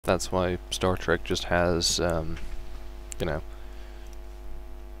That's why Star Trek just has, you know,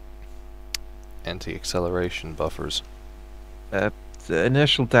 anti-acceleration buffers. The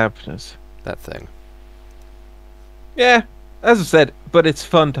inertial dampeners. That thing. Yeah, as I said, but it's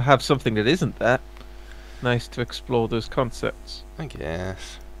fun to have something that isn't that. Nice to explore those concepts. I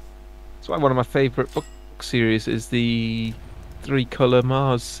guess. That's why one of my favorite book series is the Three Color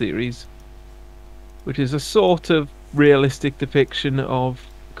Mars series, which is a sort of realistic depiction of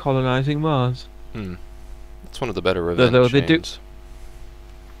colonizing Mars. Hmm. It's one of the better event Though chains.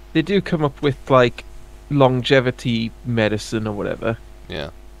 they do come up with like longevity medicine or whatever, Yeah.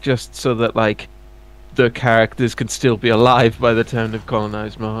 just so that like the characters can still be alive by the time they've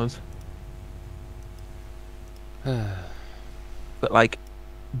colonized Mars. But like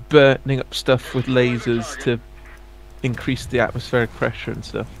burning up stuff with lasers to increase the atmospheric pressure and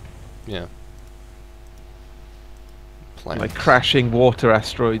stuff. Yeah. Planets. Like crashing water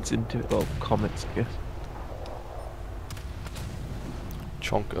asteroids into, well, comets, I guess.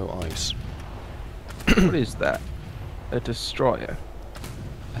 Chonko ice. What is that? A destroyer.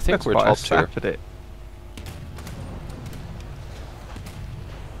 I think That's we're quite a top tier. sap at it.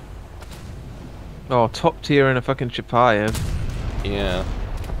 Oh, top tier and a fucking Chapayev. Yeah.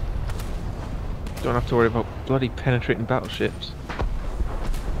 Don't have to worry about bloody penetrating battleships.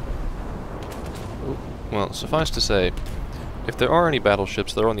 Well, suffice to say, if there are any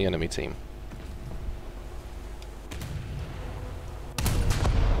battleships, they're on the enemy team.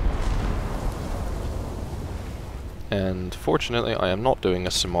 And fortunately, I am not doing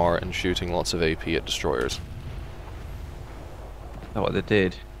a Samar and shooting lots of AP at destroyers. That's what they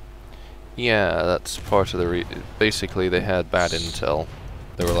did. Yeah, that's part of the basically, they had bad intel.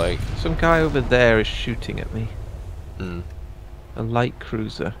 They were like, Some guy over there is shooting at me. hmm. A light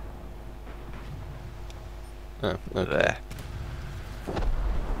cruiser. Oh, okay. There.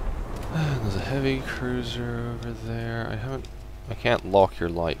 There's a heavy cruiser over there. I can't lock your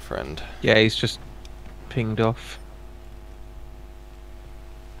light, friend. Yeah, he's just pinged off.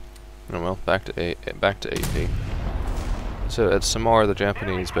 Oh well, back to AP. So at Samar, the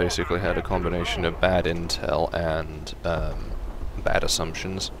Japanese basically had a combination of bad intel and bad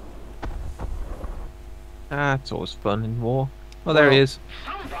assumptions. Ah, it's always fun in war. Oh, there he is.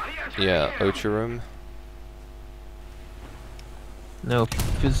 Yeah, Ochirum. No,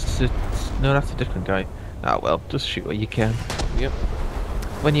 no, that's a different guy. Ah, well, just shoot what you can. Yep.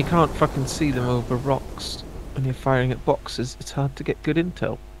 When you can't fucking see them over rocks, when you're firing at boxes, it's hard to get good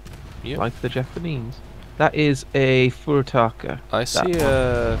intel. Yep. Like the Japanese. That is a Furutaka. I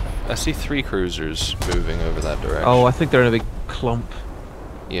see 3 cruisers moving over that direction. Oh, I think they're in a big clump.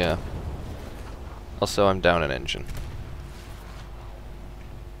 Yeah. Also, I'm down an engine.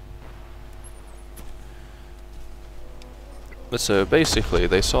 But so basically,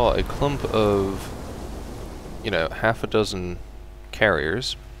 they saw a clump of, you know, half a dozen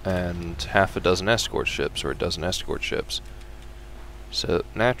carriers and half a dozen escort ships, or a dozen escort ships. So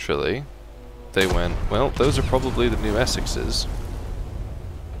naturally, they went, well, those are probably the new Essexes.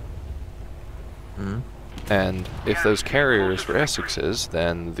 Hmm. And if those carriers were Essexes,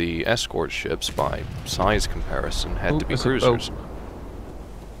 then the escort ships, by size comparison, had to be cruisers.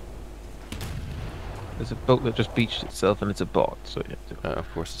 There's a boat that just beached itself, and it's a bot. So yeah.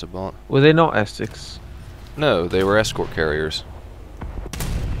 Of course it's a bot. Were they not Essex? No, they were escort carriers.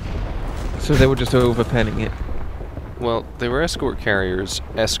 So they were just overpenning it. Well, they were escort carriers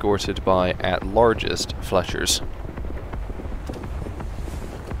escorted by, at largest, Fletchers.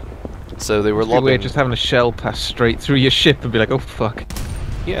 So they were Weird lobbing... just having a shell pass straight through your ship and be like, oh fuck.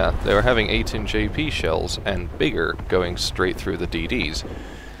 Yeah, they were having 8-inch AP shells, and bigger, going straight through the DDs.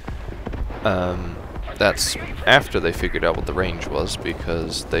 That's after they figured out what the range was,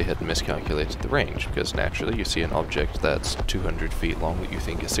 because they had miscalculated the range. Because naturally, you see an object that's 200 feet long that you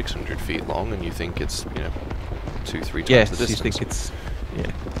think is 600 feet long, and you think it's, you know, 2-3 times the distance. Yes, you think it's...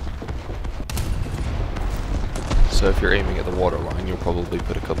 yeah. So if you're aiming at the waterline, you'll probably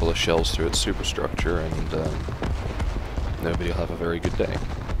put a couple of shells through its superstructure, and nobody will have a very good day.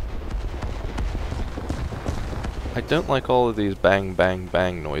 I don't like all of these bang, bang,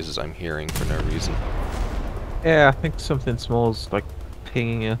 bang noises I'm hearing for no reason. Yeah, I think something small's like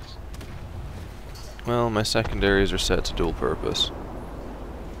pinging us. Well, my secondaries are set to dual purpose.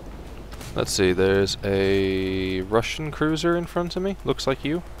 Let's see, there's a Russian cruiser in front of me. Looks like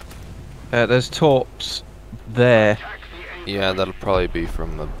you. There's torps there. Yeah, that'll probably be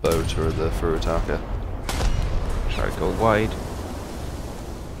from the boat or the Furutaka. Try to go wide.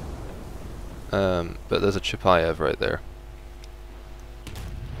 But there's a Chapayev right there.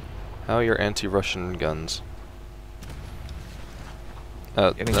 How are your anti-Russian guns?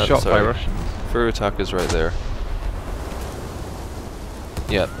 Getting shot by Russians. Furutaka's right there.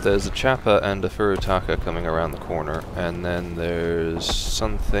 Yeah, there's a Chappa and a Furutaka coming around the corner, and then there's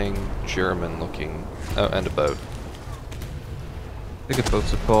something German-looking. Oh, and a boat. I think a boat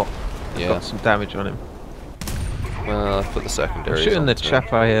support. Yeah. Got some damage on him. Well, I've put the secondaries Shooting on the too.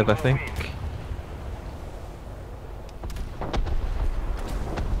 chap I have, I think.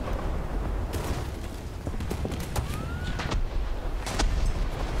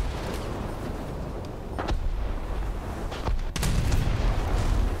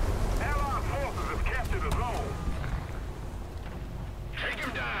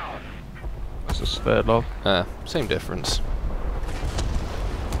 That's a Sverdlov. Same difference.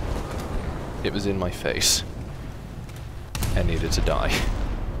 It was in my face. I needed to die.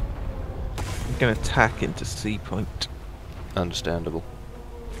 I'm gonna tack into C point. Understandable.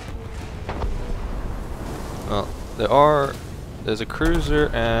 Well, there's a cruiser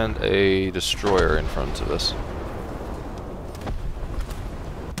and a destroyer in front of us.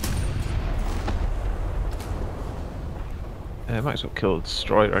 Might as well kill the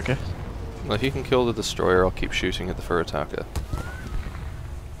destroyer, I guess. Well, if you can kill the destroyer, I'll keep shooting at the Furutaka.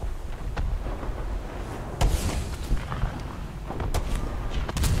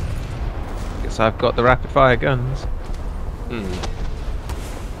 Guess I've got the rapid fire guns.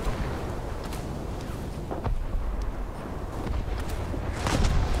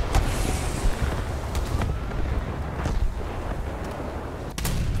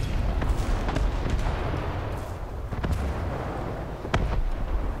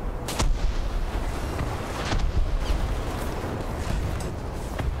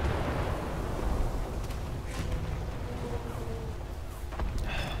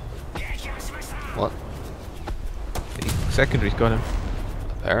 What? The secondary's got him.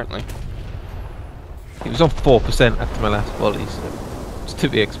 Apparently. He was on 4% after my last volley, so it's to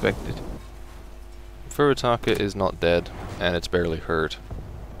be expected. Furutaka is not dead, and it's barely hurt.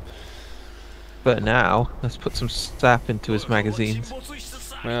 But now, let's put some sap into his magazines.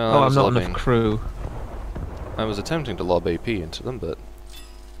 Well, Oh, I'm not enough crew. I was attempting to lob AP into them, but...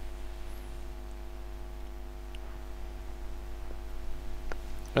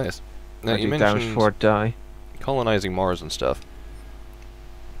 Nice. Now, you I do damage mentioned before I die. colonizing Mars and stuff.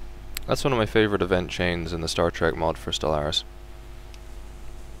 That's one of my favorite event chains in the Star Trek mod for Stellaris.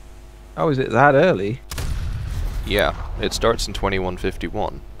 Oh, is it that early? Yeah, it starts in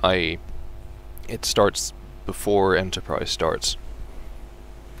 2151, i.e. it starts before Enterprise starts.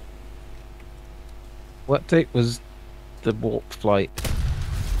 What date was the warp flight?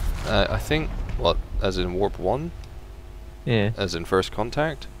 I think, what, as in Warp 1? Yeah. As in First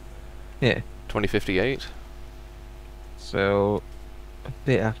Contact? Yeah. 2058? So, a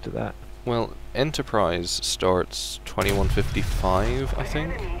bit after that. Well, Enterprise starts 2155, I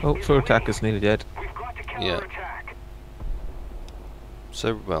think? Oh, Furutaka's nearly dead. Yeah.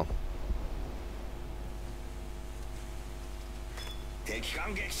 So, well.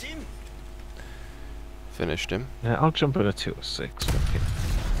 Finished him. Yeah, I'll jump on a 206. Okay.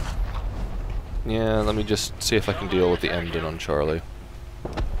 Yeah, let me just see if I can deal with the ending on Charlie.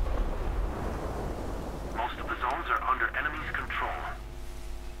 Most of the zones are under enemy's control.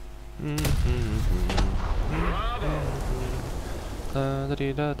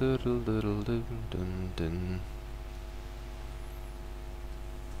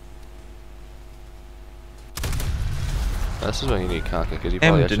 This is why you need Kaka, because he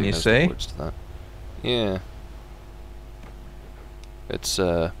probably actually didn't you knows say? the words to that. Yeah. It's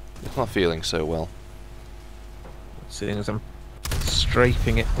not feeling so well. Seeing as I'm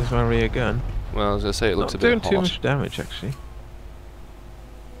strafing it with my rear gun. Well, as I say, it looks Not a doing bit too hot. much damage, actually.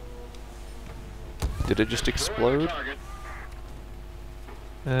 Did it just explode?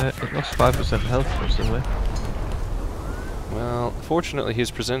 It lost 5% health from somewhere. Well, fortunately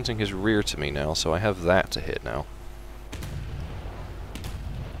he's presenting his rear to me now, so I have that to hit now.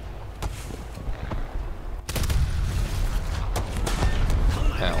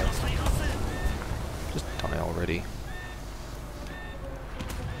 Ow. Just die already.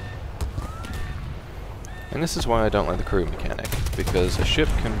 And this is why I don't like the crew mechanic, because a ship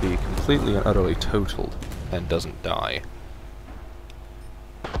can be completely and utterly totaled and doesn't die.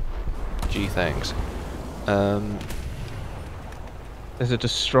 Gee, thanks. There's a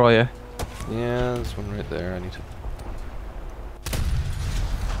destroyer. Yeah, there's one right there. I need to...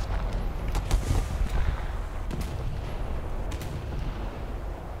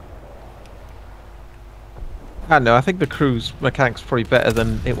 I don't know, I think the cruise mechanics probably better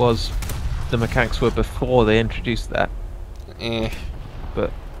than it was the mechanics were before they introduced that.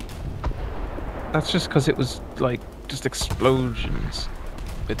 But that's just because it was like just explosions.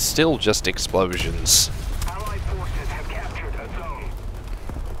 It's still just explosions. Allied forces have captured a zone.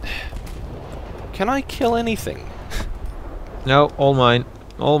 Can I kill anything? No, all mine.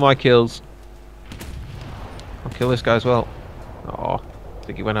 All my kills. I'll kill this guy as well. Oh, I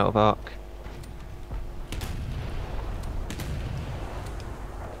think he went out of arc.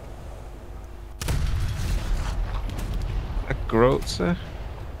 A Grozer?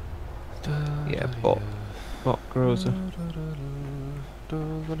 Yeah, bot Grozer.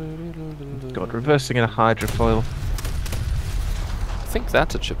 God, reversing in a hydrofoil. I think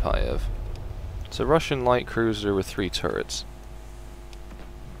that's a Chapayev. It's a Russian light cruiser with 3 turrets.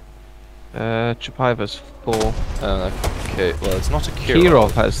 Chapayev has 4. Okay, well, it's not a Kirov.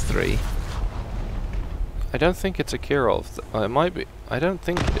 Kirov has 3. I don't think it's a Kirov. It might be. I don't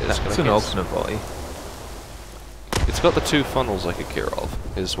think it is. That's an Ognavoy. It's got the 2 funnels like a Kirov,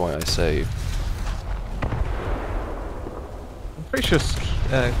 is why I say. I'm pretty sure.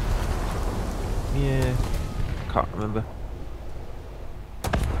 Yeah, can't remember.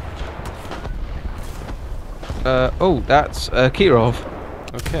 Oh, that's Kirov.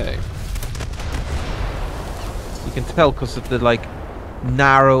 Okay. You can tell because of the like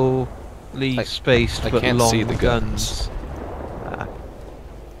narrowly spaced I but can't long see the guns.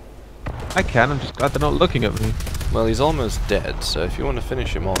 I can. I'm just glad they're not looking at me. Well, he's almost dead, so if you want to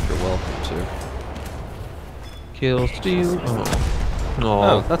finish him off, you're welcome to. Kill steal. Oh, no.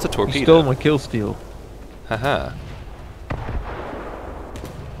 Oh, that's a You torpedo. stole my kill steal. Haha.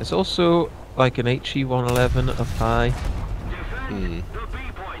 There's also like an HE-111 up high. Hmm. The B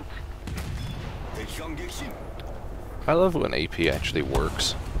point. I love when AP actually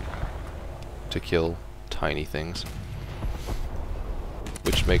works to kill tiny things.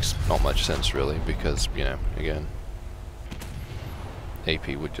 Which makes not much sense really, because, you know, again, AP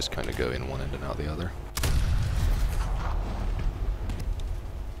would just kind of go in one end and out the other.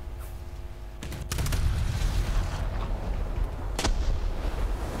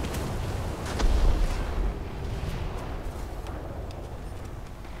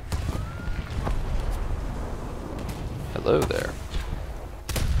 Hello there.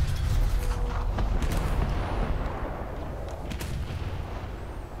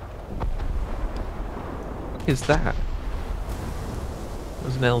 What is that?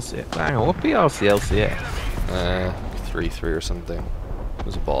 There's an LCS. Hang on, what BR's the LCS? 3-3 or something. It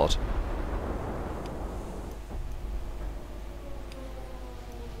was a bot.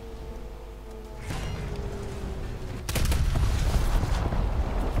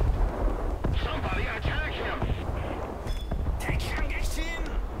 Somebody attack him.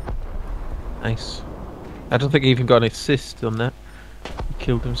 Nice. I don't think he even got an assist on that. He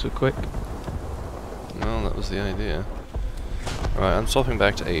killed him so quick. Well, that was the idea. Alright, I'm swapping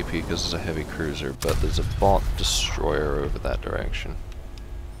back to AP because it's a heavy cruiser, but there's a bot destroyer over that direction.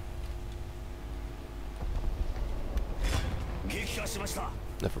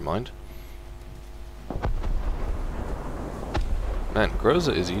 Never mind. Man,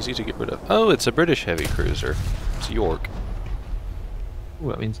 Groza is easy to get rid of. Oh, it's a British heavy cruiser. It's York. Ooh,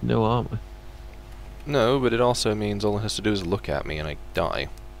 that means no armor. No, but it also means all it has to do is look at me and I die.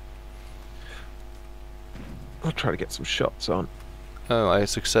 I'll try to get some shots on. Oh, I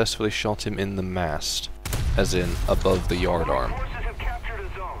successfully shot him in the mast. As in, above the yard arm. Forces have captured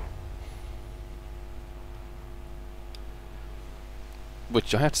a zone.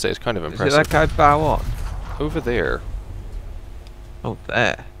 Which I have to say is kind of Is it impressive. that guy bow on? Over there. Oh,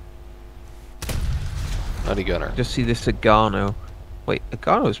 there. Nutty Gunner. Just see this Agano. Wait,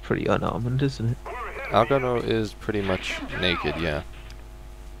 Agano's pretty unarmed, isn't it? Algano is pretty much naked, yeah.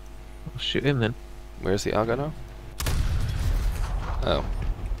 I'll shoot him then. Where's the Algano? Oh.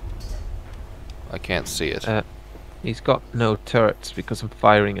 I can't see it. He's got no turrets because I'm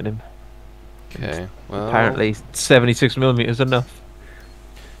firing at him. Okay, well... Apparently 76mm is enough.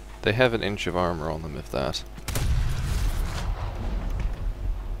 They have an inch of armor on them, if that.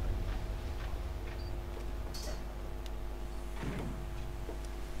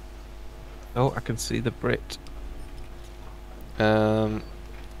 Oh, I can see the Brit.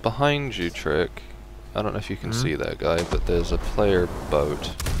 Behind you, Trick. I don't know if you can Hmm? see that guy, but there's a player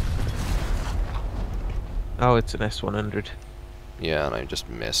boat. Oh, it's an S100. Yeah, and I just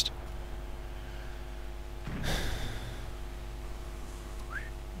missed.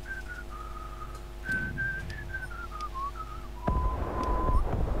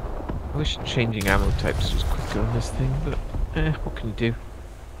 I wish changing ammo types was quicker on this thing, but what can you do?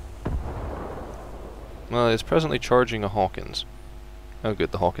 Well, it's presently charging a Hawkins. Oh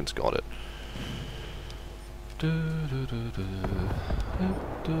good, the Hawkins got it.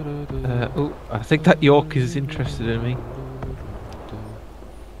 Oh, I think that York is interested in me.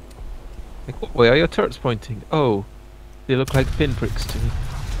 Like, what way are your turrets pointing? Oh, they look like pinpricks to me.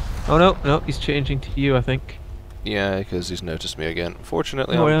 Oh no, no, he's changing to you, I think. Yeah, because he's noticed me again.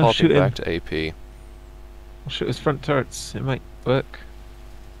 Fortunately, Oh, I'm yeah, popping shoot him. back to AP. I'll shoot his front turrets. It might work.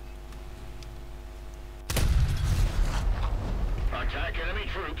 Attack enemy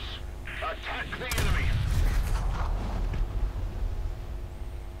troops. Attack the enemy.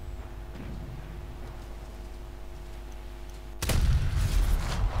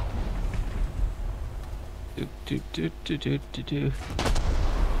 Do.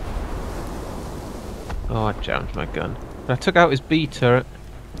 Oh, I jammed my gun. But I took out his B turret.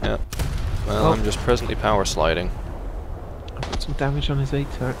 Yeah. Well, Oh. I'm just presently power sliding. I put some damage on his A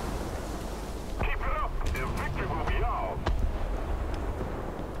turret. Keep it up. The victory will be ours.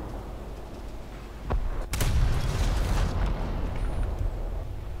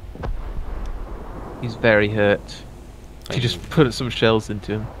 He's very hurt. I'm You just put some shells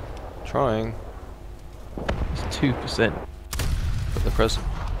into him. trying He's 2%. for the present.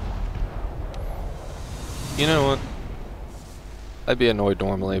 You know what? I'd be annoyed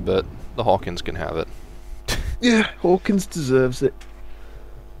normally, but the Hawkins can have it. Yeah, Hawkins deserves it.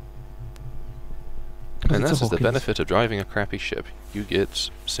 And this is the benefit of driving a crappy ship. You get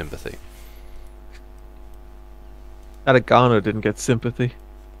sympathy. Adagano didn't get sympathy.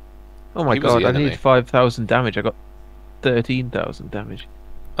 Oh my He was the god, I enemy. need 5,000 damage. I got 13,000 damage.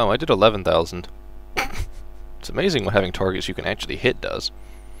 Oh, I did 11,000. It's amazing what having targets you can actually hit does.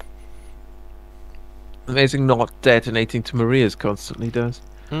 Amazing not detonating to Maria's constantly does.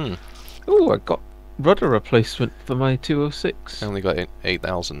 Hmm. Oh, I got rudder replacement for my 206. I only got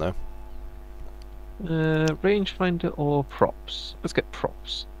 8,000 though. Rangefinder or props? Let's get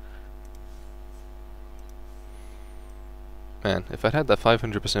props. Man, if I'd had that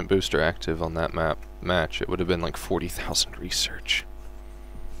 500% booster active on that match, it would have been like 40,000 research.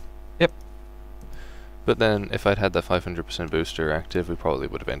 Yep. But then, if I'd had that 500% booster active, we probably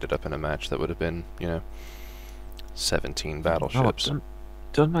would have ended up in a match that would have been, 17 battleships. Oh, I've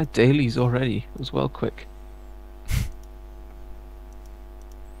done my dailies already. It was well quick.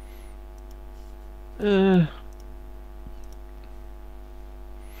 Yeah,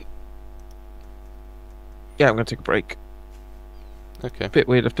 I'm gonna take a break. Okay. Bit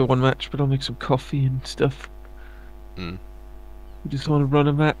weird after one match, but I'll make some coffee and stuff. Mm. You just want to run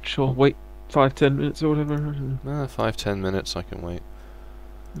a match or wait 5-10 minutes or whatever? 5-10 minutes, I can wait.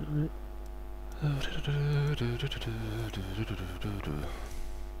 Alright.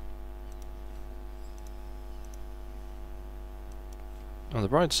 On the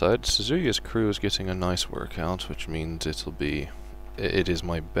bright side, Suzuya's crew is getting a nice workout, which means it is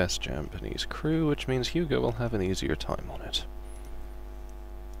my best Japanese crew, which means Hyuga will have an easier time on it.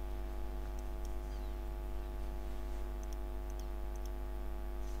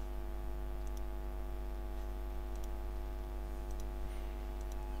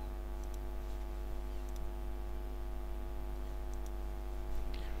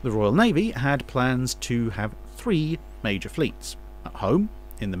 The Royal Navy had plans to have 3 major fleets, at home,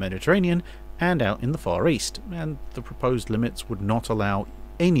 in the Mediterranean, and out in the Far East, and the proposed limits would not allow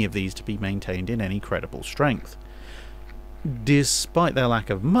any of these to be maintained in any credible strength. Despite their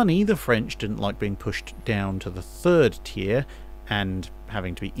lack of money, the French didn't like being pushed down to the 3rd tier and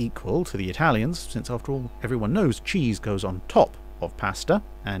having to be equal to the Italians, since after all, everyone knows cheese goes on top of pasta,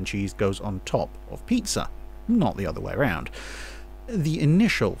 and cheese goes on top of pizza, not the other way around. The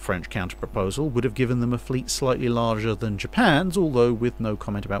initial French counter-proposal would have given them a fleet slightly larger than Japan's, although with no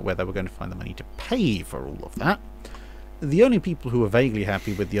comment about where they were going to find the money to pay for all of that. The only people who were vaguely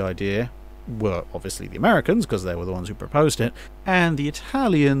happy with the idea were obviously the Americans, because they were the ones who proposed it, and the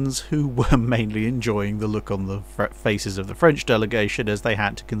Italians, who were mainly enjoying the look on the faces of the French delegation as they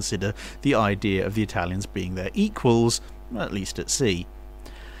had to consider the idea of the Italians being their equals, at least at sea.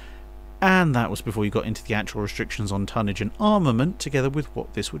 And that was before you got into the actual restrictions on tonnage and armament, together with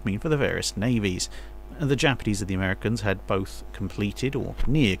what this would mean for the various navies. The Japanese and the Americans had both completed, or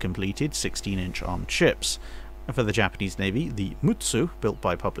near completed, 16-inch armed ships. For the Japanese Navy, the Mutsu, built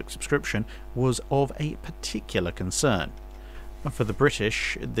by public subscription, was of a particular concern. For the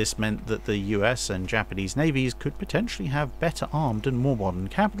British, this meant that the US and Japanese navies could potentially have better armed and more modern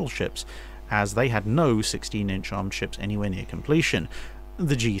capital ships, as they had no 16-inch armed ships anywhere near completion.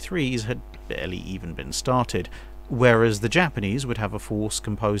 The G3s had barely even been started, whereas the Japanese would have a force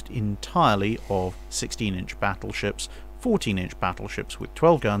composed entirely of 16-inch battleships, 14-inch battleships with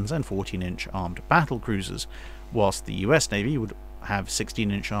 12 guns, and 14-inch armed battle cruisers, whilst the US Navy would have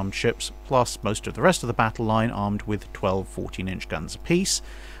 16-inch armed ships, plus most of the rest of the battle line armed with 12 14-inch guns apiece,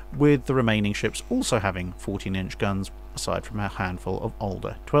 with the remaining ships also having 14-inch guns, aside from a handful of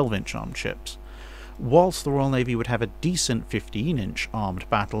older 12-inch armed ships. Whilst the Royal Navy would have a decent 15-inch armed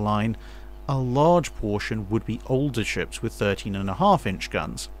battle line, a large portion would be older ships with 13.5-inch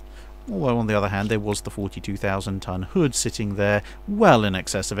guns. Although on the other hand there was the 42,000-ton Hood sitting there well in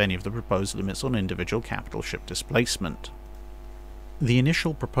excess of any of the proposed limits on individual capital ship displacement. The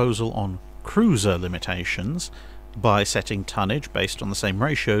initial proposal on cruiser limitations, by setting tonnage based on the same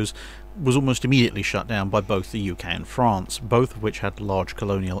ratios, was almost immediately shut down by both the UK and France, both of which had large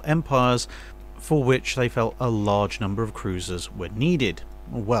colonial empires for which they felt a large number of cruisers were needed,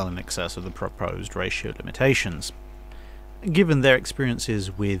 well in excess of the proposed ratio limitations. Given their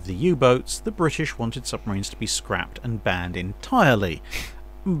experiences with the U-boats, the British wanted submarines to be scrapped and banned entirely.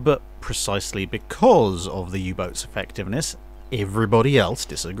 But precisely because of the U-boat's effectiveness, everybody else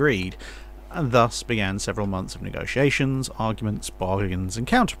disagreed, and thus began several months of negotiations, arguments, bargains, and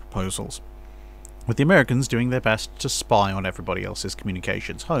counter-proposals, with the Americans doing their best to spy on everybody else's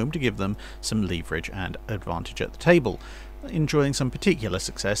communications home to give them some leverage and advantage at the table, enjoying some particular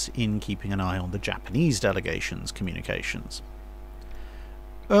success in keeping an eye on the Japanese delegation's communications.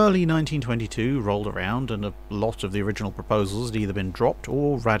 Early 1922 rolled around and a lot of the original proposals had either been dropped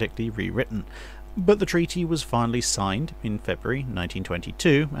or radically rewritten, but the treaty was finally signed in February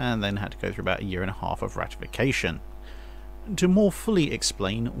 1922 and then had to go through about a year and a half of ratification. To more fully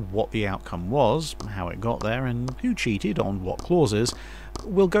explain what the outcome was, how it got there, and who cheated on what clauses,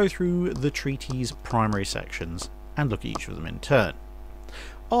 we'll go through the treaty's primary sections and look at each of them in turn.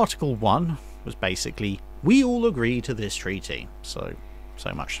 Article 1 was basically, we all agree to this treaty, so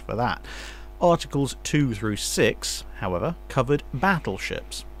much for that. Articles 2 through 6, however, covered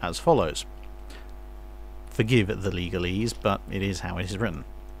battleships, as follows. Forgive the legalese, but it is how it is written.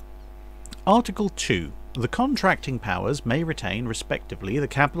 Article 2. The contracting powers may retain, respectively, the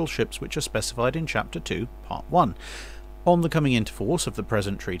capital ships which are specified in Chapter 2, Part 1. On the coming into force of the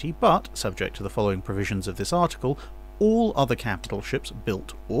present treaty, but, subject to the following provisions of this article, all other capital ships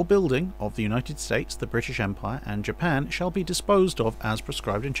built or building of the United States, the British Empire, and Japan shall be disposed of as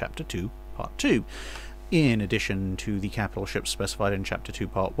prescribed in Chapter 2, Part 2. In addition to the capital ships specified in Chapter 2,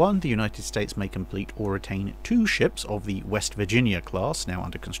 Part 1, the United States may complete or retain 2 ships of the West Virginia class, now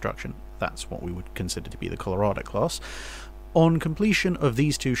under construction. That's what we would consider to be the Colorado class. On completion of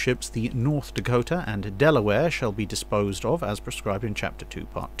these 2 ships, the North Dakota and Delaware shall be disposed of as prescribed in Chapter 2,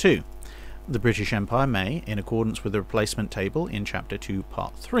 Part 2. The British Empire may, in accordance with the replacement table in Chapter 2,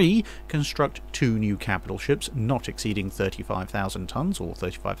 Part 3, construct 2 new capital ships not exceeding 35,000 tons or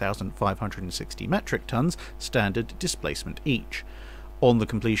 35,560 metric tons standard displacement each. On the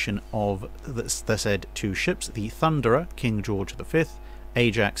completion of the said 2 ships, the Thunderer, King George V,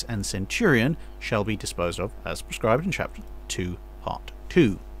 Ajax and Centurion shall be disposed of as prescribed in Chapter 2, Part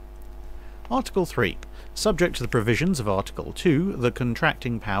 2. Article 3. Subject to the provisions of Article 2, the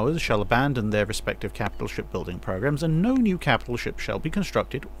contracting powers shall abandon their respective capital shipbuilding programs, and no new capital ships shall be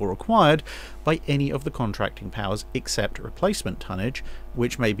constructed or acquired by any of the contracting powers except replacement tonnage,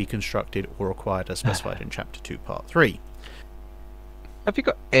 which may be constructed or acquired as specified in Chapter 2, Part 3. Have you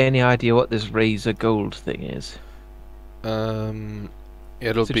got any idea what this Razor Gold thing is?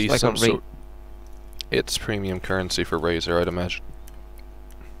 It'll So be just like some a sort. It's premium currency for Razer, I'd imagine.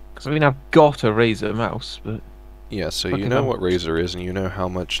 Because I mean, I've got a Razer mouse, but Yeah, so you fucking know hell. what Razer is, and you know how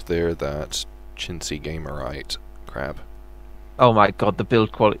much they're that chintzy gamerite crap. oh my god, the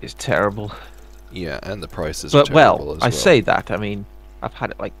build quality is terrible. Yeah, and the prices But are terrible as well. I say that. I mean, I've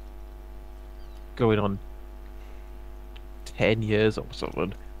had it like going on 10 years or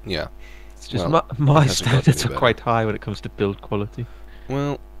something. Yeah. It's just Well, my it hasn't got standards any are better. quite high when it comes to build quality.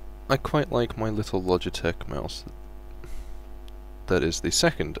 Well, I quite like my little Logitech mouse. That is the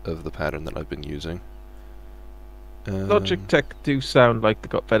second of the pattern that I've been using. Logitech do sound like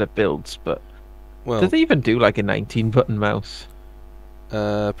they've got better builds, but Well, do they even do like a 19-button mouse?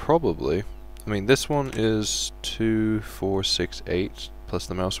 probably. I mean, this one is 2468 plus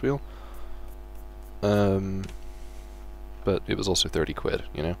the mouse wheel. But it was also 30 quid,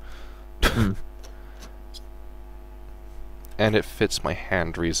 you know? Hmm. And it fits my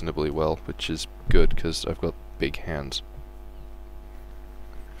hand reasonably well, which is good because I've got big hands.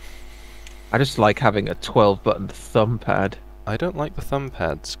 I just like having a 12-button thumb pad. I don't like the thumb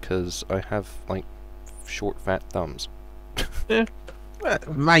pads because I have, like, short, fat thumbs.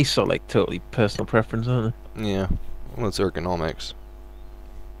 Mice are like totally personal preference, aren't Yeah, well, it's ergonomics.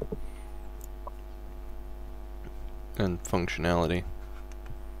 And functionality.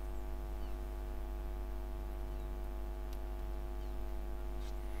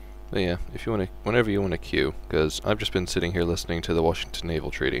 But yeah, if you want to, whenever you want to queue, because I've just been sitting here listening to the Washington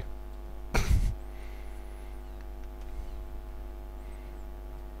Naval Treaty.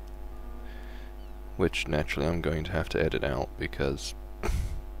 Which, naturally, I'm going to have to edit out, because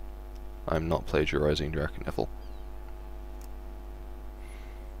I'm not plagiarizing Drakeneffel.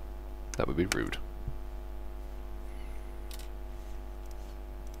 That would be rude.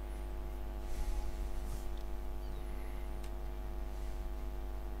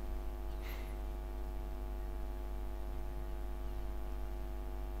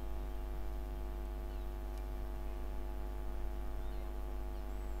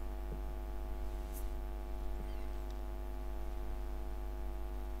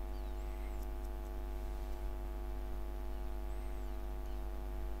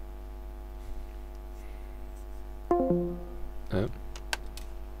 Oh.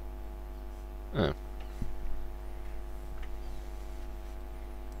 Oh.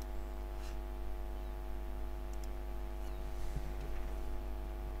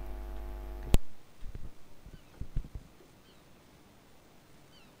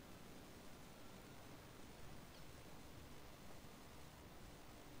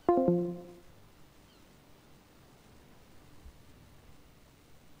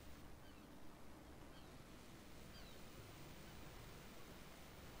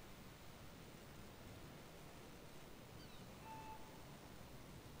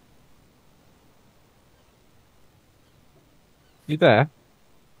 You there?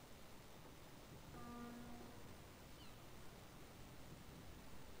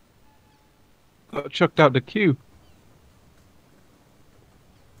 Got chucked out the queue.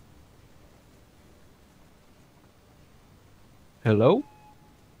 Hello?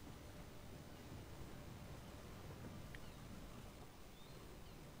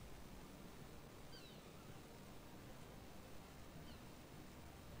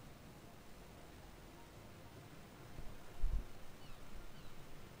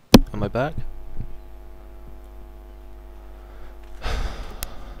 Am I back?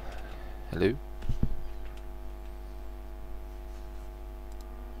 Hello?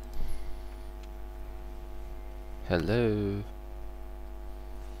 Hello?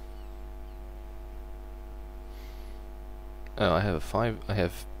 Oh, I have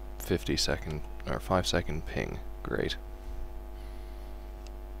 50-second, or 5-second ping. Great.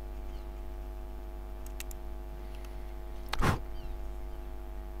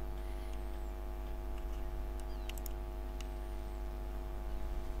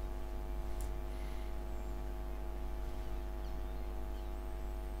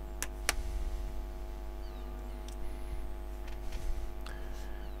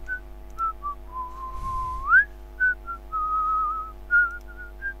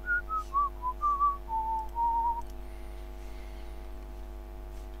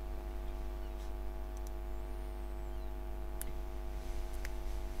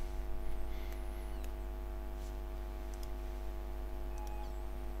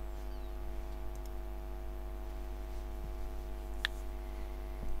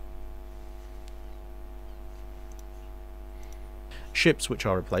 Ships which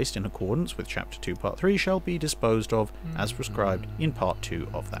are replaced in accordance with Chapter 2 Part 3 shall be disposed of as prescribed in Part 2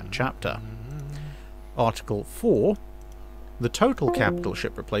 of that chapter. Article 4. The total capital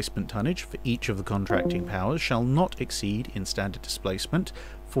ship replacement tonnage for each of the contracting powers shall not exceed, in standard displacement,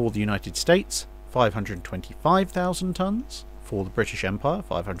 for the United States 525,000 tons, for the British Empire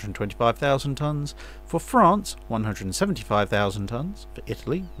 525,000 tons, for France 175,000 tons, for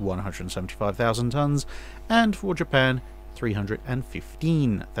Italy 175,000 tons, and for Japan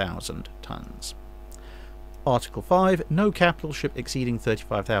 315,000 tons. Article 5. No capital ship exceeding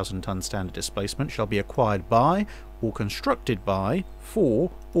 35,000 tons standard displacement shall be acquired by, or constructed by, for,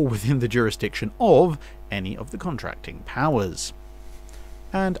 or within the jurisdiction of any of the contracting powers.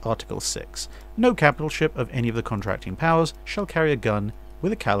 And Article 6. No capital ship of any of the contracting powers shall carry a gun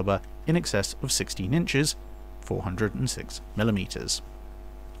with a caliber in excess of 16 inches, 406 millimeters.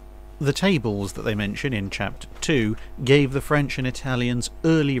 The tables that they mention in Chapter 2 gave the French and Italians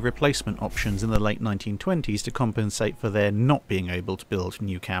early replacement options in the late 1920s to compensate for their not being able to build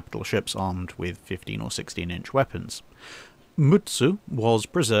new capital ships armed with 15 or 16-inch weapons. Mutsu was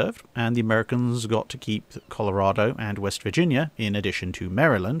preserved, and the Americans got to keep Colorado and West Virginia, in addition to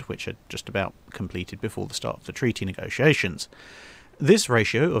Maryland, which had just about completed before the start of the treaty negotiations. This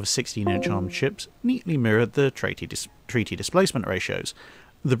ratio of 16-inch armed ships neatly mirrored the treaty displacement ratios.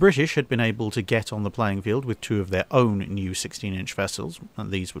 The British had been able to get on the playing field with two of their own new 16-inch vessels, and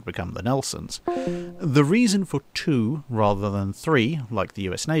these would become the Nelsons. The reason for two rather than three, like the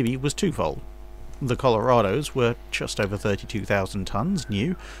US Navy, was twofold. The Colorados were just over 32,000 tonnes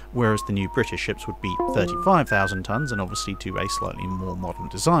new, whereas the new British ships would be 35,000 tonnes and obviously to a slightly more modern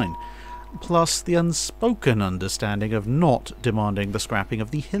design. Plus the unspoken understanding of not demanding the scrapping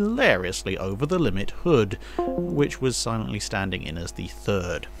of the hilariously over-the-limit Hood, which was silently standing in as the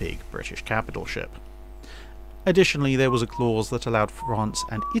third big British capital ship. Additionally, there was a clause that allowed France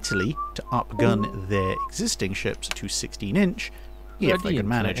and Italy to upgun their existing ships to 16-inch if they could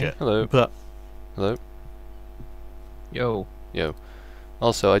manage it. Hello. But Hello? Yo. Yo.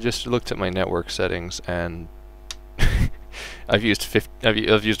 Also, I just looked at my network settings and I've used 1.5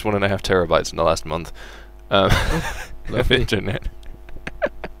 terabytes in the last month of Lovely. internet.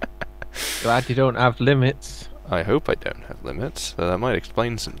 Glad you don't have limits. I hope I don't have limits. That might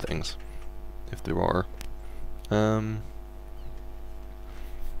explain some things, if there are.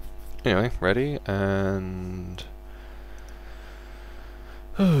 Anyway, ready and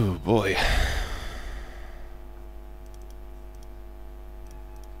oh boy.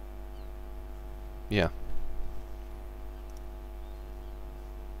 Yeah.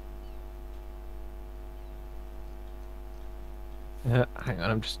 Hang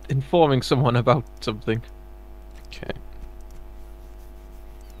on, I'm just informing someone about something. Okay.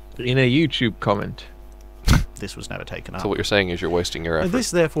 In a YouTube comment. this was never taken up. So what you're saying is you're wasting your effort.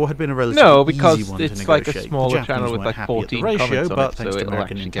 This, therefore, had been a relatively No, easy because one to it's like a negotiate. smaller The Japanese channel with weren't like happy at the 14 ratio, comments on but it, thanks so to it'll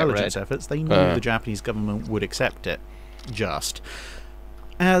American actually get intelligence read. efforts, they knew the Japanese government would accept it. Just.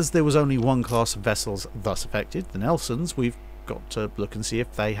 As there was only one class of vessels thus affected, the Nelsons, we've got to look and see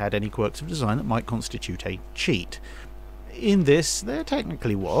if they had any quirks of design that might constitute a cheat. In this, there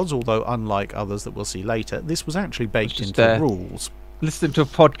technically was, although unlike others that we'll see later, this was actually baked just into the rules. Listen to a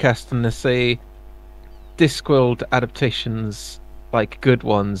podcast and they say Discworld adaptations, like good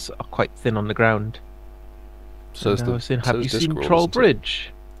ones, are quite thin on the ground. So And I was saying, have you seen Discworld, Troll isn't it?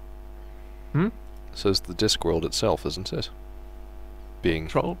 Bridge? So is the Discworld itself, isn't it? Being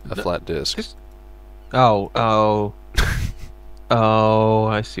Troll? a flat disc. Oh, oh,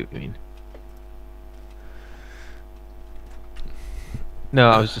 I see what you mean. No,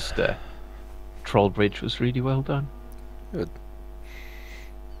 I was just Troll Bridge was really well done. Good.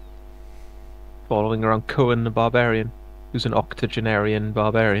 Following around Cohen the Barbarian, who's an octogenarian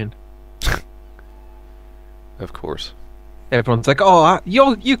barbarian. Of course. Everyone's like, "Oh,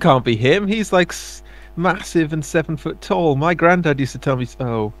 you can't be him. He's like massive and 7 foot tall." My granddad used to tell me,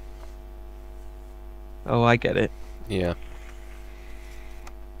 "Oh, I get it." Yeah.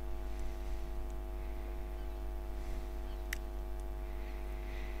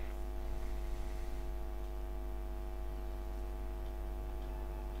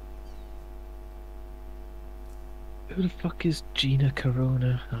 Who the fuck is Gina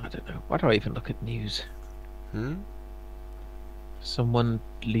Corona? I don't know. Why do I even look at news? Someone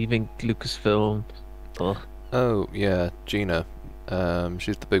leaving Lucasfilm. Ugh. Oh, yeah, Gina.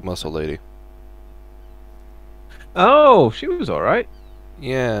 She's the big muscle lady. Oh, she was all right.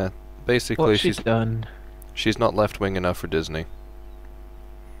 Yeah, basically What's she done? she's not left-wing enough for Disney.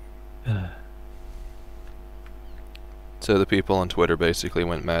 So the people on Twitter basically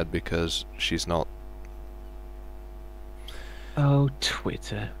went mad because she's not Oh,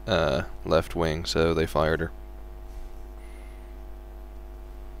 Twitter. left-wing, so they fired her.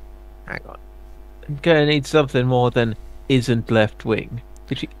 Hang on. I'm gonna need something more than isn't left wing.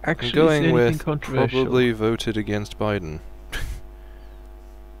 Did she I'm actually say going anything with controversial? probably voted against Biden.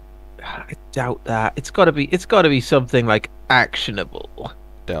 I doubt that. It's gotta be something like actionable.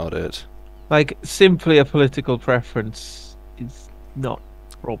 Doubt it. Like simply a political preference is not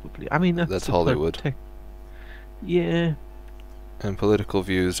probably. I mean That's a Hollywood. Yeah. And political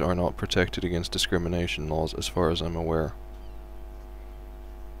views are not protected against discrimination laws, as far as I'm aware.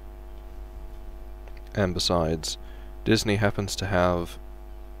 And besides, Disney happens to have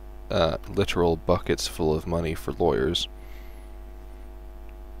literal buckets full of money for lawyers.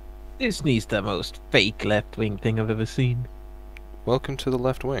 Disney's the most fake left wing thing I've ever seen. Welcome to the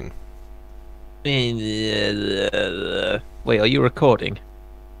left wing. Wait, are you recording?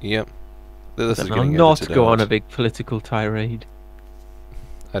 Yep. This is Then I'll getting not edited go out. on a big political tirade.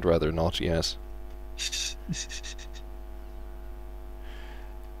 I'd rather not, yes.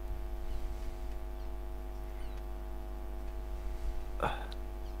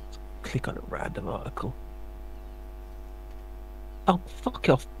 Click on a random article. Oh, fuck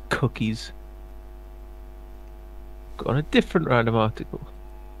off, cookies. Go on a different random article.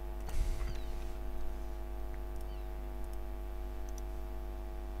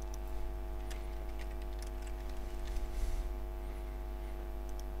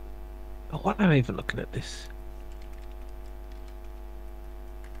 Oh, why am I even looking at this?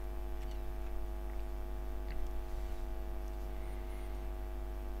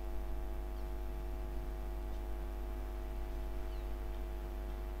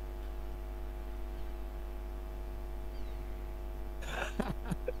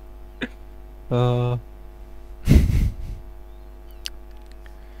 Uh,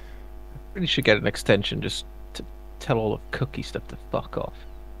 really should get an extension just to tell all of cookie stuff to fuck off.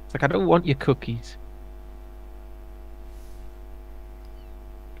 It's like, I don't want your cookies.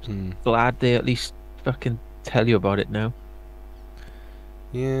 Hmm. Glad they at least fucking tell you about it now.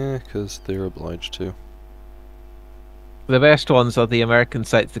 Yeah, because they're obliged to. The best ones are the American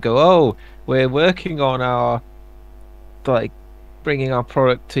sites that go, oh, we're working on our, like, bringing our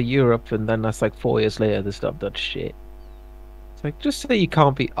product to Europe, and then that's like 4 years later, the stuff done shit. It's like, just say you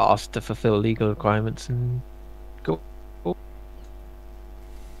can't be asked to fulfill legal requirements and go.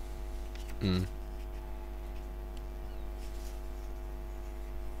 Hmm.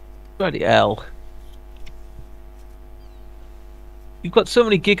 Bloody hell. You've got so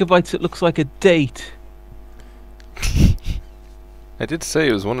many gigabytes it looks like a date. I did say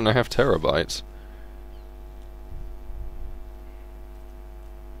it was 1.5 terabytes.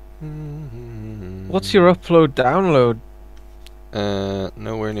 What's your upload download?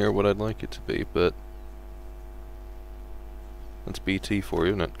 Nowhere near what I'd like it to be, but that's BT for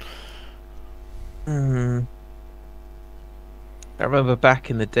you, isn't it? I remember back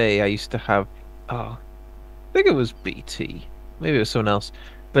in the day I used to have, I think it was BT, maybe it was someone else,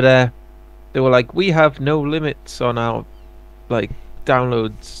 but they were like, we have no limits on our like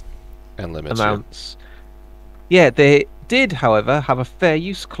downloads And limits. amounts. Yeah, they did, however, have a fair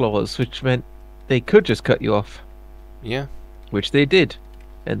use clause, which meant they could just cut you off, Yeah. which they did,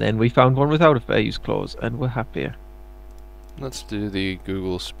 and then we found one without a fair use clause, and we're happier. Let's do the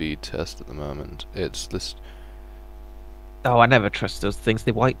Google speed test at the moment. It's this. Oh, I never trust those things.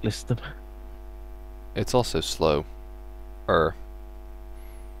 They whitelist them. It's also slow.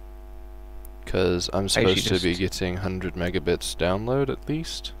 Because I'm usually supposed to be just- getting 100 megabits download at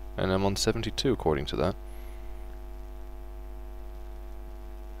least, and I'm on 72 according to that.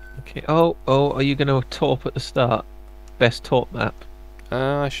 Okay. Oh, are you gonna torp at the start? Best torp map.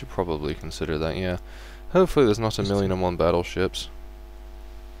 I should probably consider that, yeah. Hopefully there's not a Just- 1,000,001 battleships.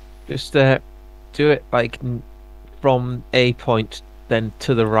 Just do it like from a point, then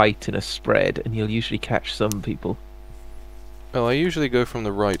to the right in a spread, and you'll usually catch some people. Well, I usually go from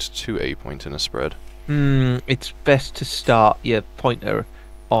the right to a point in a spread. It's best to start your pointer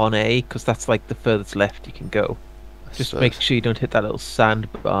on A, because that's like the furthest left you can go. I Just suppose. make sure you don't hit that little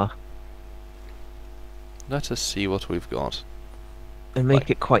sandbar, Let us see what we've got. and make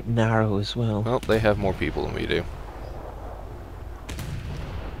it quite narrow as well. Well, they have more people than we do.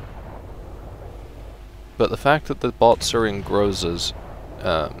 But the fact that the bots are in Grozas,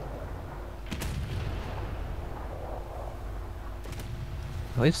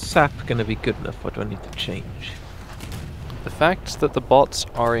 Well, is SAP going to be good enough, or do I need to change? the fact that the bots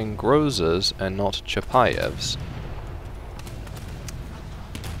are in Grozas and not Chapayevs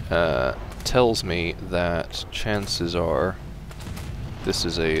tells me that chances are this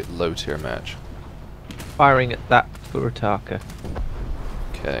is a low tier match. Firing at that Furataka.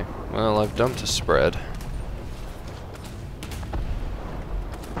 Okay, well I've dumped a spread.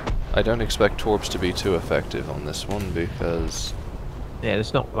 I don't expect Torps to be too effective on this one because, Yeah,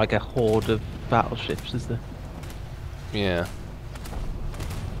 there's not like a horde of battleships, is there? yeah.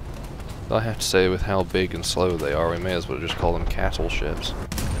 I have to say, with how big and slow they are, we may as well just call them cattle ships.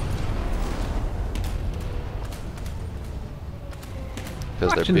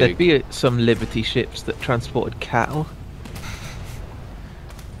 Because they're Imagine big. there'd be some Liberty ships that transported cattle.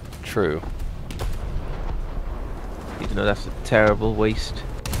 True. Even though that's a terrible waste.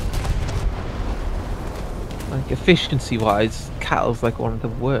 Like, efficiency-wise, cattle's like one of the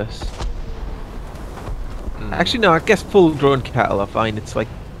worst. Mm. Actually, no, I guess full-grown cattle I find it's like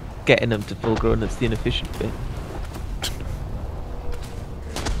getting them to full-grown that's the inefficient bit.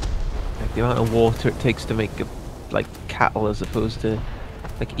 Like the amount of water it takes to make like cattle as opposed to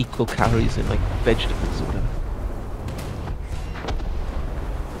like equal calories in like vegetables or whatever.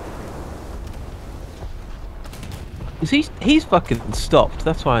 He's fucking stopped,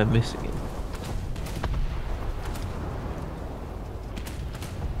 that's why I'm missing him.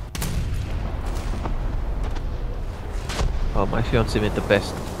 Oh, my fiance made the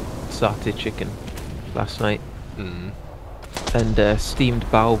best satay chicken last night. Mm. And steamed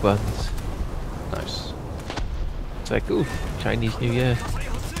bao buns. Nice. It's like, ooh, Chinese New Year.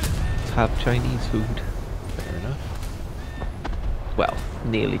 Let's have Chinese food. Fair enough. Well,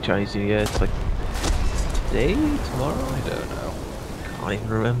 nearly Chinese New Year. It's like today, tomorrow. I don't know. Can't even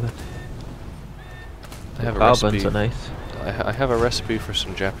remember. I have a Bao buns recipe. are nice. I have a recipe for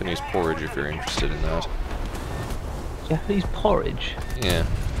some Japanese porridge if you're interested in that. Japanese porridge. Yeah.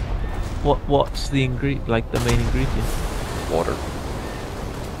 What's the ingredient? Like the main ingredient? Water.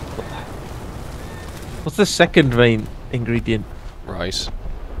 What's the second main ingredient? Rice.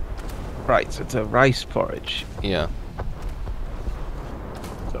 Right, so it's a rice porridge. Yeah.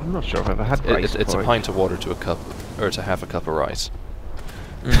 So I'm not sure if I've ever had rice It's a porridge. pint of water to a cup, or to half a cup of rice.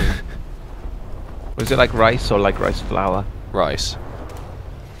 Was it like rice or like rice flour? Rice.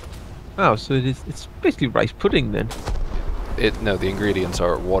 Oh, so it's basically rice pudding then. No, the ingredients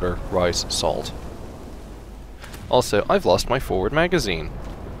are water, rice, salt. Also, I've lost my forward magazine.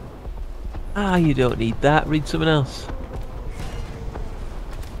 Ah, you don't need that. Read something else.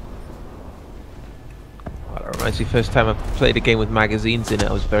 Well, that reminds me, first time I played a game with magazines in it,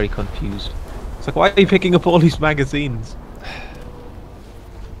 I was very confused. It's like, why are you picking up all these magazines?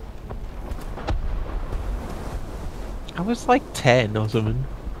 I was like 10 or something.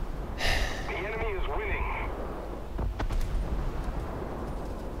 The enemy is winning.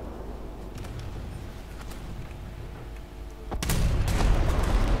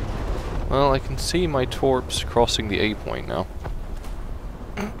 Well, I can see my torps crossing the A point now.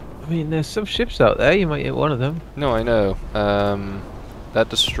 I mean, there's some ships out there. You might hit one of them. No, I know. That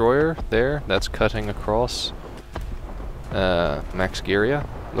destroyer there, that's cutting across Max Giria.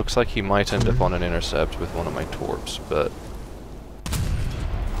 Looks like he might end up on an intercept with one of my torps, but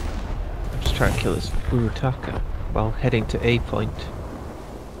I'm just trying to kill this Urutaka while heading to A point.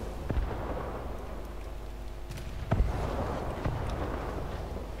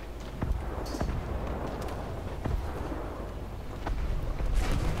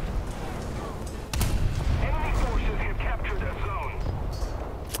 Enemy forces have captured a zone.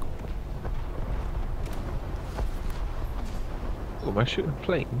 Oh, am I shooting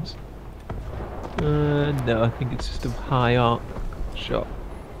planes? No, I think it's just a high arc shot.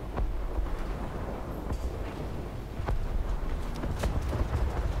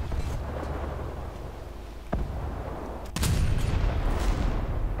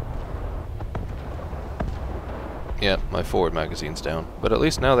 yeah, my forward magazine's down. But at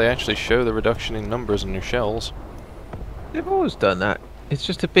least now they actually show the reduction in numbers in your shells, They've always done that. It's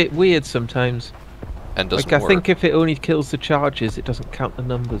just a bit weird sometimes. and doesn't Like, I work. think if it only kills the charges, it doesn't count the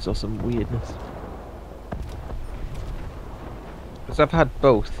numbers or some weirdness. Because I've had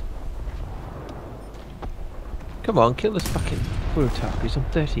both. Come on, kill this fucking Furutaka. He's on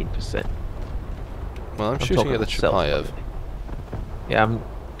 13%. Well, I'm I'm shooting talking at the myself, by Chapayev. the way. Yeah,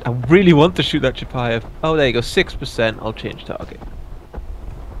 I really want to shoot that Chapayev. Oh, there you go, 6%. I'll change target.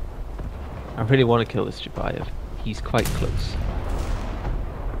 I really want to kill this Chapayev. He's quite close.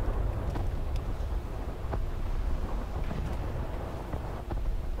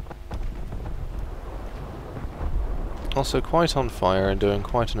 Also quite on fire and doing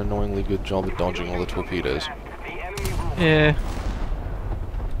quite an annoyingly good job at dodging all the torpedoes. The enemy will Yeah.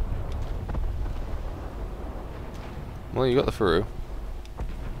 Well, you got the Furu.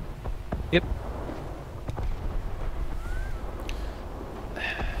 Yep.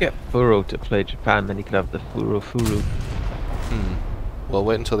 Get Furo to play Japan, then you could have the Furu. Well,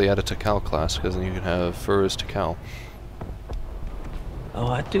 wait until they add a Takao class, because then you can have Furu's Takao. Oh,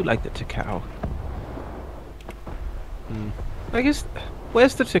 I do like the Takao. I guess,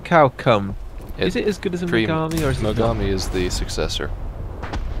 where's the Takao come? Is it as good as a Mogami, or is it not? Mogami is the successor.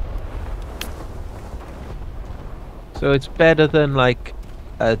 So it's better than like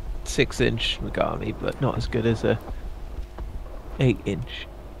a 6-inch Mogami, but not as good as a 8-inch.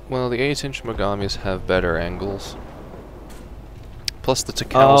 Well, the 8-inch Mogamis have better angles. Plus the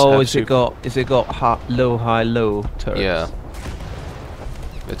Takaos have is it got low, high, low turrets? Yeah.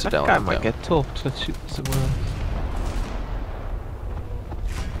 It's a That down guy and might down. get torped. Let's shoot somewhere else.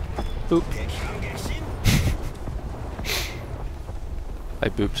 Oop. I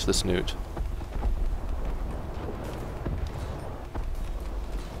booped the snoot.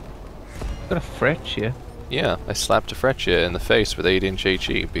 Got a Freccia. Yeah, I slapped a Freccia in the face with 8-inch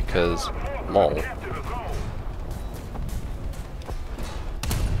HE because lol.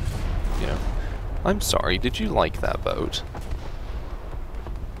 You know. I'm sorry, did you like that boat?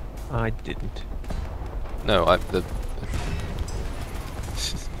 I didn't. No,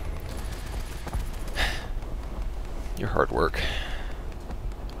 your hard work.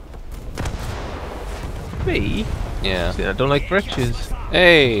 Me? Yeah. See, I don't like Freccias. Wrong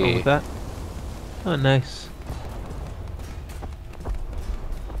Hey! with that. Oh, nice.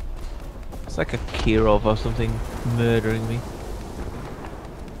 It's like a Kirov or something murdering me.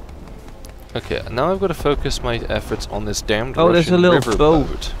 Okay, now I've got to focus my efforts on this damned Oh, there's a Russian little river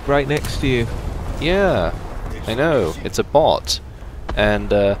boat right next to you. Yeah, I know. It's a bot.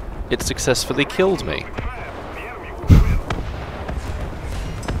 And, it successfully killed me.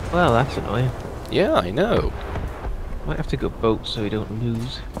 Well, that's annoying. Yeah, I know. Might have to go boat so we don't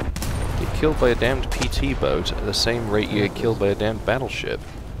lose. Get killed by a damned PT boat at the same rate you get killed by a damned battleship.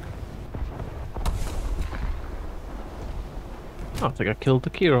 I think I killed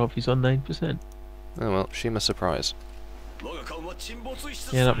the Kirov. He's on 9%. Oh well, Shima surprise.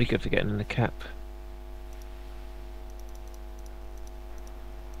 Yeah, that'd be good for getting in the cap.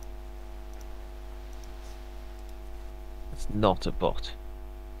 It's not a bot.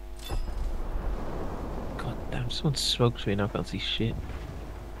 God damn, someone smoked me and I can't see shit.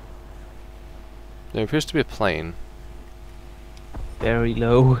 There appears to be a plane. Very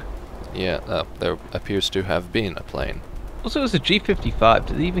low. Yeah, there appears to have been a plane. Also, it was a G55.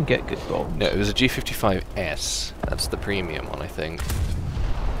 Did they even get good bombs? No, it was a G55S. That's the premium one, I think.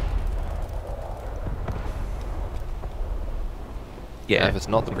 Yeah. And if it's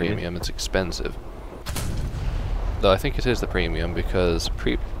not the premium, it's expensive. Though I think it is the premium because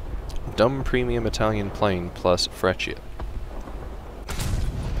dumb premium Italian plane plus Freccia.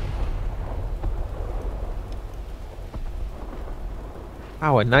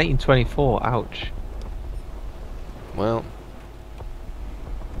 Ow, a 1924. Ouch. Well,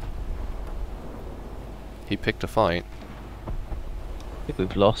 he picked a fight. I think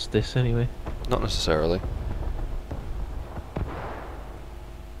we've lost this anyway. Not necessarily.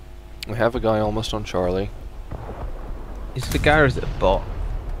 We have a guy almost on Charlie. Is the guy or is it a bot?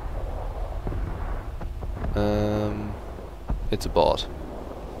 It's a bot.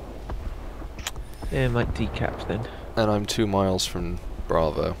 Yeah, it might decap then. And I'm 2 miles from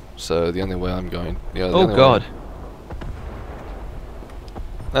Bravo, so the only way I'm going... Yeah, the Oh only god. way...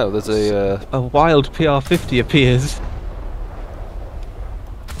 Oh, there's a... A wild PR-50 appears.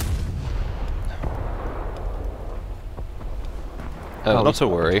 Oh, not to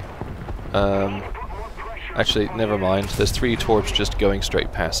worry. Actually, never mind. There's 3 torps just going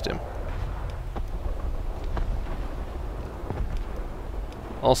straight past him.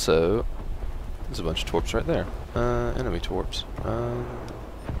 Also, there's a bunch of torps right there. Enemy torps.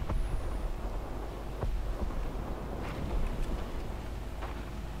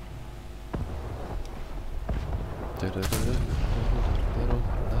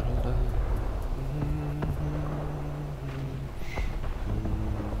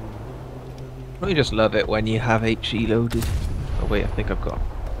 I just love it when you have HE loaded. Oh wait, I think I've got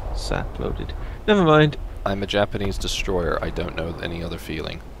SAP loaded. Never mind. I'm a Japanese destroyer. I don't know any other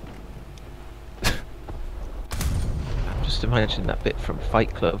feeling. Just imagine that bit from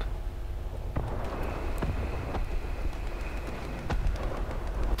Fight Club.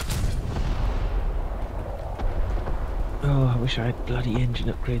 Oh, I wish I had bloody engine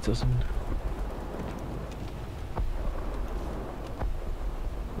upgrades or something.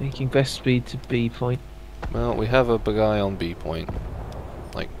 Making best speed to B point. Well, we have a guy on B point.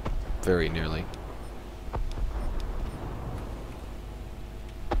 Like, very nearly.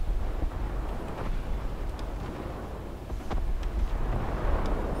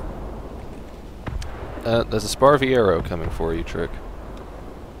 There's a Sparviero coming for you, Trick.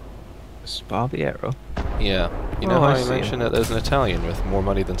 Sparviero? Yeah. You know Oh, how I I see. mentioned that there's an Italian with more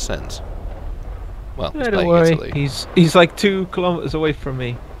money than sense? Well, he's Yeah, don't playing worry. Italy. He's like 2 kilometers away from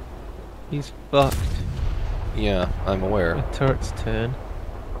me. He's fucked. Yeah, I'm aware. My turret's turn.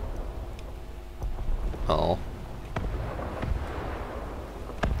 Oh.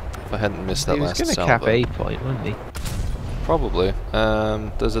 If I hadn't missed that He was last gonna salvo. cap A point, wasn't he? Probably.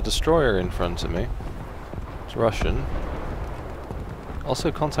 There's a destroyer in front of me. It's Russian.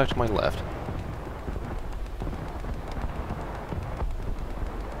 Also contact my left.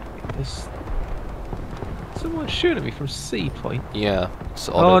 There's someone shooting at me from C point. Yeah. It's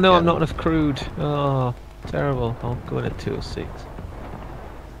Oh no, I'm autocannon. not enough crude. Oh, terrible. I'll go in at 206.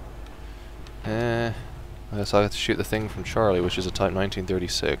 I guess I have to shoot the thing from Charlie, which is a Type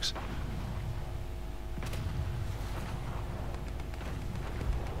 1936.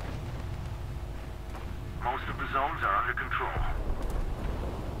 Most of the zones are under control.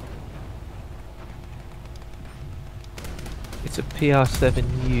 It's a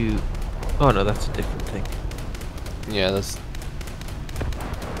PR7U. Oh no, that's a different thing. Yeah, that's...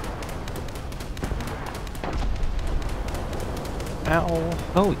 Ow!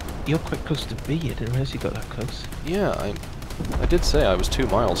 Oh, you're quite close to B. I didn't realize you got that close. Yeah, I did say I was 2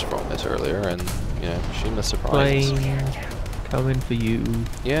 miles from it earlier, and, you know, Shima surprises. Plane coming for you.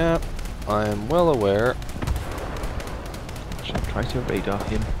 Yeah, I am well aware. Shall try to radar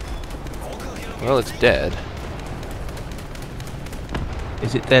him. Well, it's dead.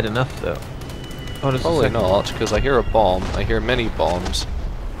 Is it dead enough though? Oh, there's a Probably second one. not, because I hear a bomb. I hear many bombs.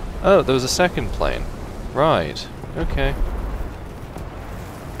 Oh, there was a second plane. Right. Okay.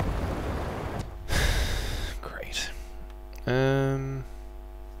 Great.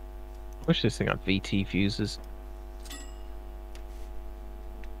 Wish this thing had VT fuses.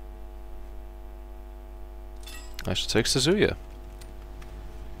 I should take Suzuya.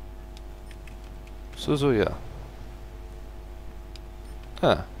 Suzuya.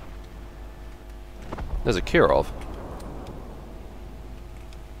 Ah. There's a Kirov.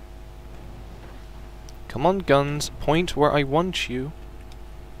 Come on, guns. Point where I want you.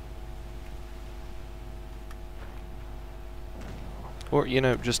 Or, you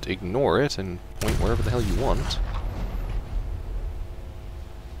know, just ignore it and point wherever the hell you want.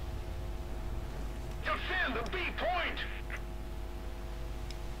 Defend the B point!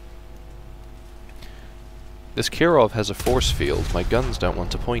 This Kirov has a force field. My guns don't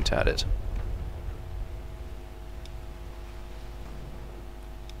want to point at it.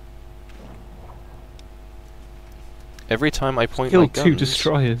 Every time I point my Killed guns... 2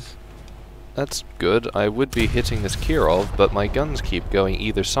 destroyers. That's good. I would be hitting this Kirov, but my guns keep going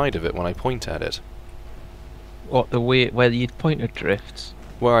either side of it when I point at it. What, the way where the pointer drifts?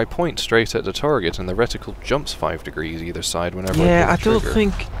 Where I point straight at the target and the reticle jumps 5 degrees either side whenever Yeah, I I pull the don't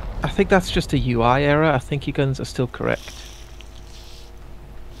trigger. think... I think that's just a UI error. I think your guns are still correct.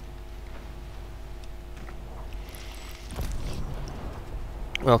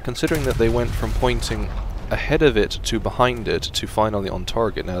 Well, considering that they went from pointing ahead of it to behind it to finally on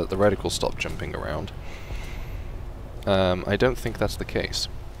target now that the reticle stopped jumping around, I don't think that's the case.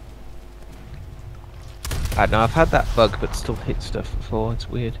 I don't know, I've had that bug but still hit stuff before. It's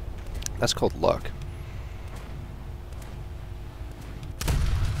weird. That's called luck.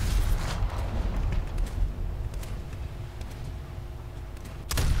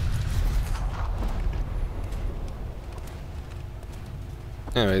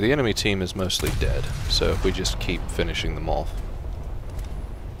 Anyway, the enemy team is mostly dead, so we just keep finishing them off.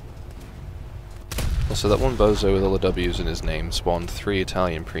 Also, that one bozo with all the W's in his name spawned 3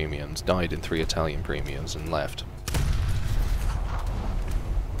 Italian premiums, died in 3 Italian premiums, and left.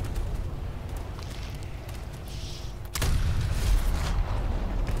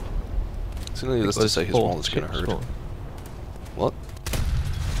 So needless to say, his wallet's gonna hurt. What?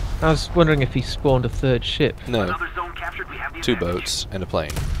 I was wondering if he spawned a 3rd ship. No. Another zone captured, we have the 2 advantage. boats and a plane.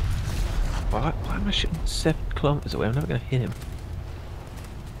 Why am I shooting 7 kilometers away? I'm never going to hit him.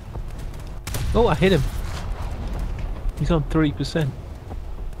 Oh, I hit him. He's on 3%.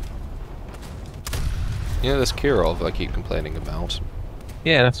 You know this Kirov I keep complaining about?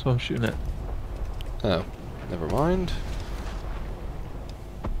 Yeah, that's what I'm shooting at. Oh, never mind.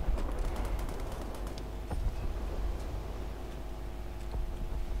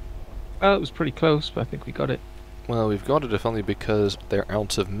 Well, it was pretty close, but I think we got it. Well, we've got it if only because they're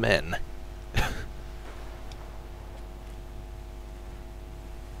out of men.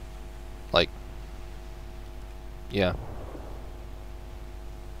 Like, yeah.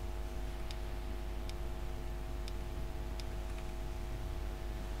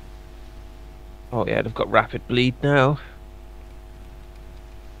 Oh yeah, they've got rapid bleed now.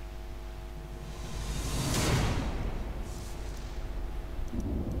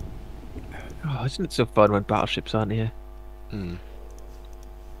 Oh, isn't it so fun when battleships aren't here? Hmm.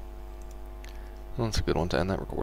 Well, that's a good one to end that recording.